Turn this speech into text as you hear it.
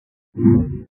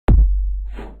So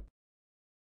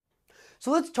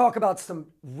let's talk about some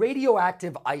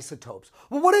radioactive isotopes.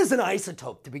 Well, what is an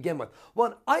isotope to begin with?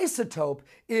 Well, an isotope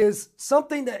is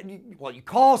something that, you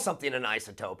call something an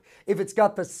isotope if it's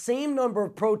got the same number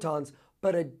of protons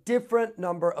but a different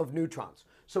number of neutrons.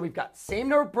 So we've got same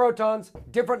number of protons,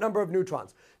 different number of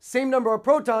neutrons. Same number of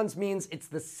protons means it's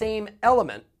the same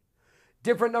element.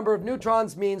 Different number of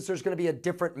neutrons means there's going to be a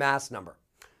different mass number.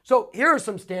 So here are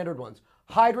some standard ones.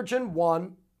 Hydrogen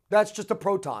 1, that's just a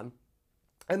proton.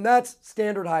 And that's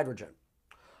standard hydrogen.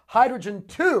 Hydrogen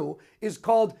 2 is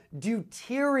called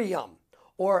deuterium,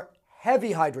 or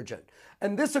heavy hydrogen.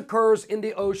 And this occurs in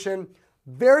the ocean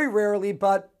very rarely,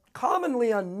 but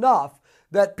commonly enough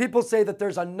that people say that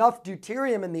there's enough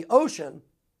deuterium in the ocean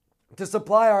to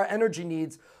supply our energy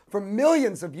needs for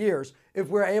millions of years if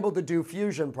we're able to do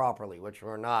fusion properly, which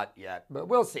we're not yet, but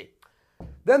we'll see.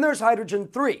 Then there's hydrogen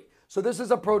 3. So this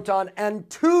is a proton and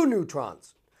 2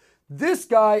 neutrons. This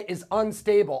guy is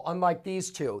unstable, unlike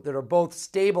these two that are both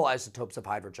stable isotopes of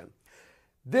hydrogen.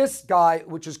 This guy,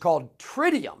 which is called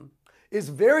tritium, is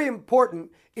very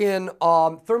important in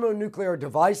thermonuclear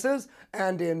devices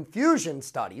and in fusion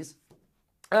studies.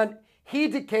 And he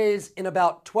decays in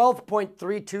about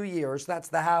 12.32 years, that's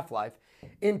the half-life,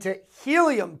 into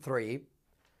helium-3,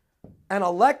 an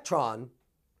electron,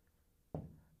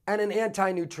 and an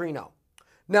antineutrino.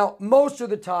 Now, most of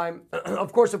the time,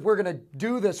 of course, if we're going to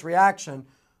do this reaction,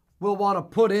 we'll want to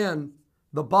put in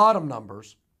the bottom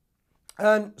numbers.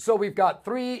 And so we've got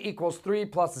 3 equals 3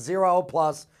 plus 0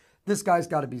 plus, this guy's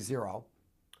got to be 0.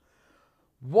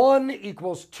 1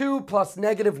 equals 2 plus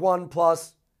 -1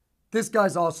 plus, this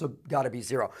guy's also got to be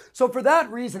 0. So for that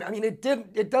reason, I mean, it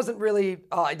doesn't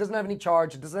have any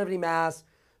charge, it doesn't have any mass,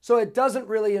 so it doesn't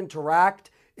really interact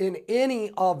in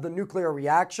any of the nuclear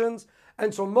reactions.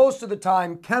 And so most of the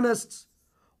time, chemists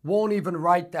won't even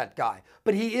write that guy.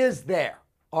 But he is there,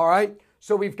 all right?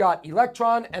 So we've got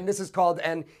electron, and this is called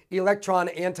an electron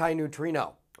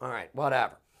antineutrino. All right,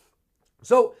 whatever.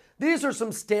 So these are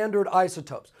some standard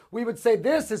isotopes. We would say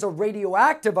this is a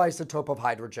radioactive isotope of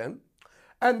hydrogen,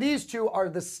 and these two are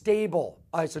the stable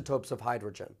isotopes of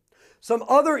hydrogen. Some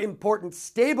other important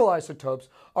stable isotopes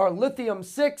are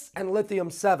lithium-6 and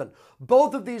lithium-7.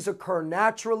 Both of these occur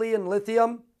naturally in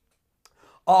lithium.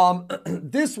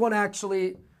 This one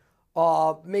actually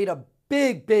made a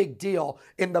big deal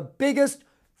in the biggest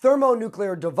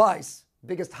thermonuclear device,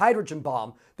 biggest hydrogen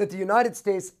bomb that the United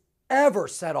States ever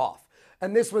set off.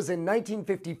 And this was in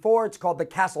 1954. It's called the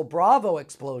Castle Bravo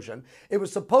explosion. It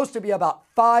was supposed to be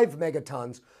about 5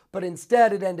 megatons, but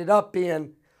instead it ended up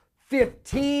being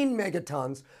 15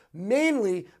 megatons,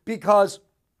 mainly because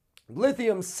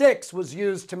lithium-6 was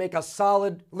used to make a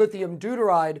solid lithium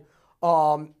deuteride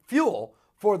fuel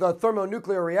for the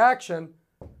thermonuclear reaction.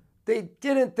 They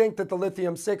didn't think that the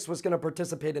lithium-6 was going to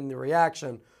participate in the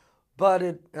reaction, but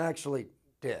it actually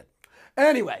did.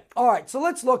 Anyway, all right, so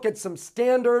let's look at some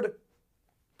standard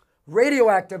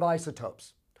radioactive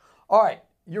isotopes. All right,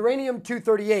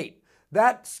 uranium-238.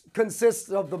 That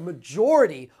consists of the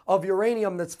majority of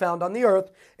uranium that's found on the Earth.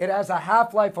 It has a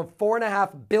half-life of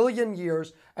 4.5 billion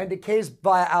years and decays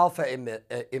via alpha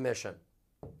emission.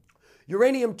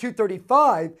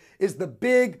 Uranium-235 is the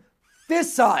big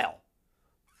fissile.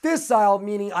 Fissile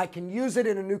meaning I can use it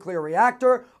in a nuclear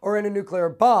reactor or in a nuclear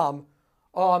bomb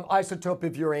isotope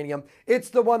of uranium. It's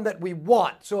the one that we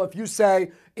want. So if you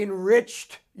say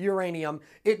enriched uranium,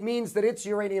 it means that its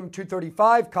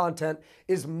uranium-235 content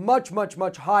is much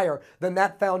higher than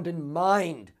that found in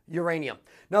mined uranium.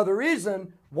 Now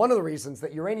one of the reasons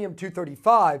that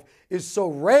uranium-235 is so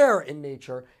rare in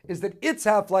nature is that its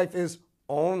half-life is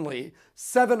only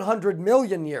 700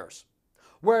 million years,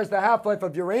 whereas the half-life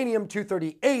of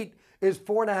uranium-238 is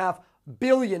 4.5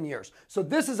 billion years. So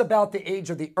this is about the age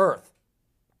of the Earth.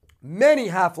 Many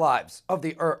half-lives of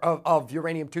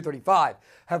uranium-235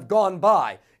 have gone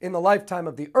by in the lifetime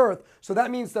of the Earth. So that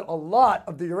means that a lot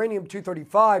of the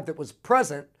uranium-235 that was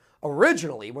present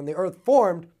originally when the Earth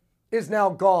formed is now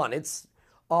gone.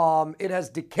 It has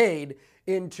decayed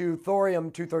into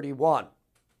thorium-231.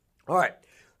 All right,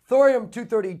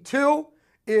 thorium-232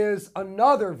 is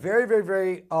another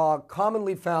very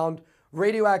commonly found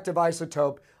radioactive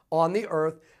isotope on the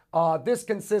Earth. This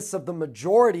consists of the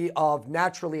majority of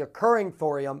naturally occurring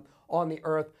thorium on the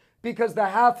Earth because the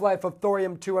half-life of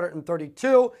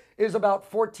thorium-232 is about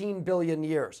 14 billion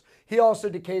years. He also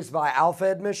decays via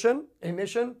alpha emission.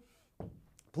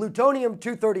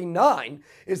 Plutonium-239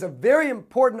 is a very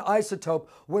important isotope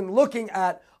when looking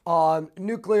at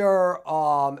nuclear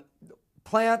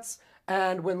plants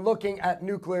and when looking at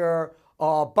nuclear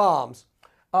bombs.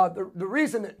 The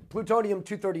reason that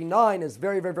plutonium-239 is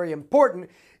very, very, very important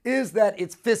is that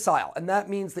it's fissile. And that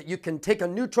means that you can take a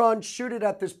neutron, shoot it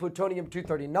at this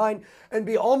plutonium-239, and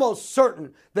be almost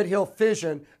certain that he'll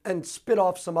fission and spit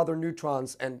off some other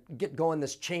neutrons and get going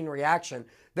this chain reaction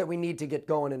that we need to get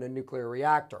going in a nuclear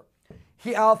reactor.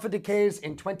 He alpha decays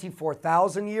in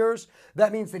 24,000 years.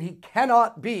 That means that he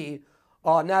cannot be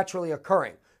naturally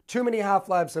occurring. Too many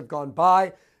half-lives have gone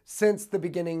by since the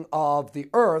beginning of the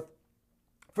Earth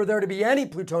for there to be any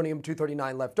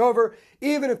plutonium-239 left over,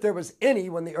 even if there was any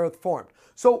when the Earth formed.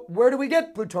 So where do we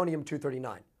get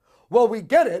plutonium-239? Well, we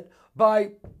get it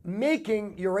by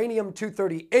making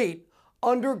uranium-238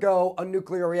 undergo a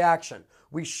nuclear reaction.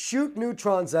 We shoot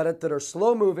neutrons at it that are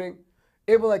slow-moving.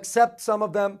 It will accept some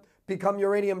of them, become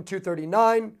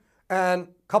uranium-239, and a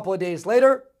couple of days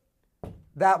later,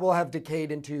 that will have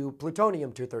decayed into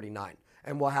plutonium-239,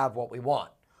 and we'll have what we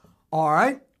want. All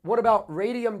right. What about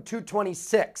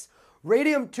radium-226?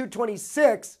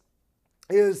 Radium-226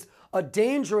 is a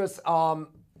dangerous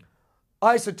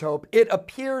isotope. It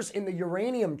appears in the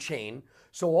uranium chain.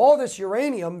 So all this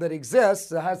uranium that exists,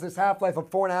 that has this half-life of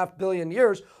 4.5 billion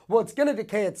years, well, it's going to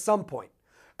decay at some point.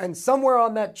 And somewhere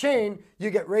on that chain,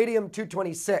 you get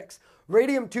radium-226.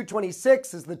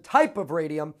 Radium-226 is the type of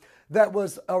radium that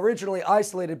was originally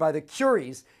isolated by the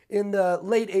Curies in the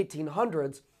late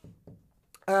 1800s.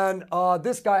 And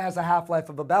this guy has a half-life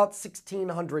of about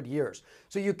 1,600 years.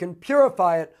 So you can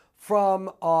purify it from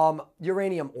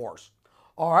uranium ores.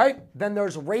 All right, then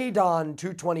there's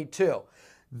Radon-222.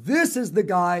 This is the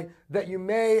guy that you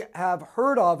may have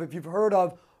heard of if you've heard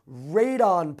of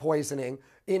radon poisoning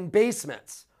in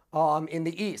basements in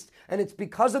the East. And it's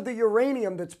because of the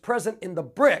uranium that's present in the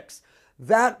bricks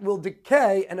that will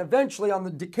decay, and eventually on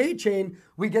the decay chain,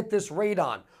 we get this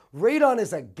radon. Radon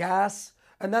is a gas.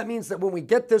 And that means that when we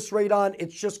get this radon,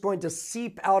 it's just going to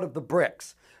seep out of the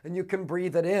bricks and you can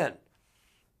breathe it in.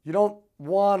 You don't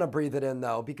want to breathe it in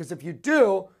though, because if you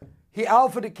do, he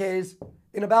alpha decays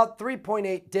in about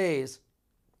 3.8 days.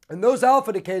 And those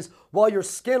alpha decays, while your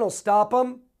skin will stop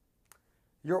them,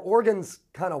 your organs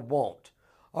kind of won't.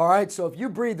 All right, so if you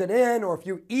breathe it in or if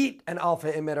you eat an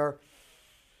alpha emitter,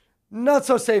 not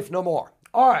so safe no more.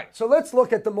 All right, so let's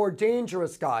look at the more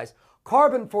dangerous guys.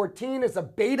 Carbon-14 is a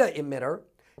beta emitter.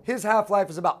 His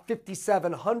half-life is about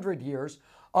 5,700 years.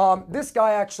 This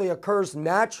guy actually occurs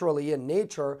naturally in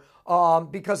nature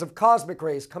because of cosmic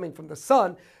rays coming from the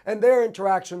sun and their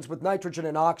interactions with nitrogen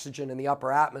and oxygen in the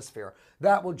upper atmosphere.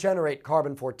 That will generate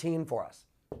carbon-14 for us.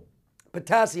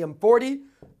 Potassium-40,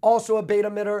 also a beta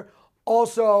emitter,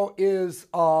 also is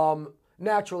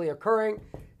naturally occurring.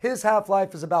 His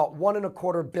half-life is about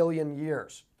 1.25 billion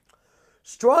years.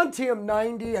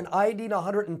 Strontium-90 and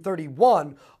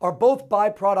Iodine-131 are both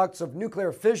byproducts of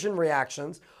nuclear fission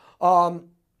reactions.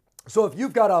 So if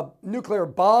you've got a nuclear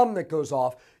bomb that goes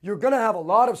off, you're going to have a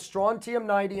lot of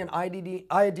Strontium-90 and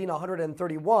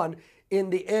Iodine-131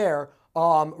 in the air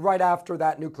right after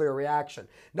that nuclear reaction.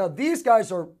 Now, these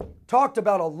guys are talked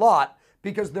about a lot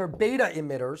because they're beta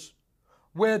emitters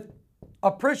with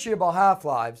appreciable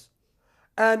half-lives,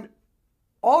 and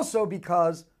also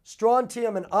because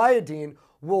strontium and iodine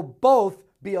will both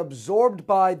be absorbed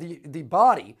by the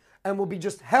body and will be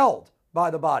just held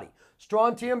by the body.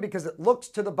 Strontium because it looks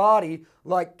to the body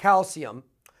like calcium,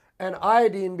 and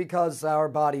iodine because our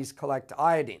bodies collect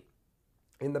iodine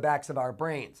in the backs of our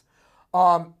brains.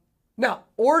 Now,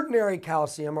 ordinary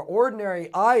calcium or ordinary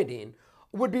iodine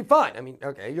would be fine. I mean,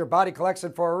 okay, your body collects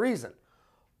it for a reason.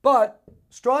 But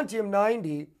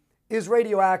strontium-90 is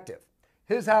radioactive.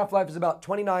 His half-life is about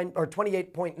 29 or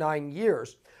 28.9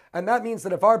 years. And that means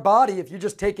that if our body, if you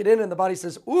just take it in and the body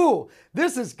says, ooh,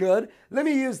 this is good, let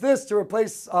me use this to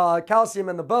replace calcium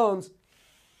in the bones,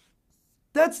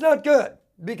 that's not good.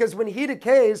 Because when he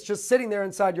decays just sitting there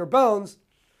inside your bones,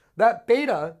 that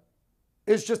beta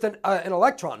is just an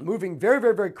electron moving very,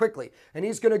 very, very quickly. And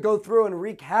he's going to go through and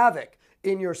wreak havoc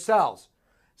in your cells.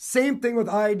 Same thing with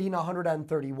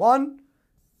iodine-131,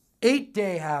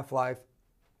 8-day half-life.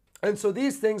 And so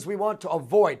these things we want to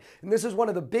avoid. And this is one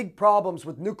of the big problems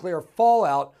with nuclear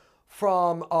fallout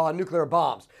from nuclear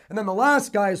bombs. And then the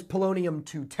last guy is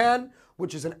polonium-210,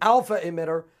 which is an alpha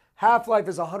emitter. Half-life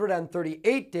is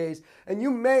 138 days. And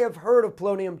you may have heard of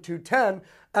polonium-210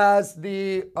 as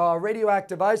the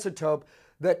radioactive isotope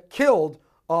that killed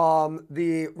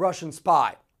the Russian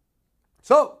spy.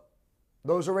 So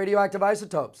those are radioactive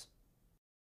isotopes.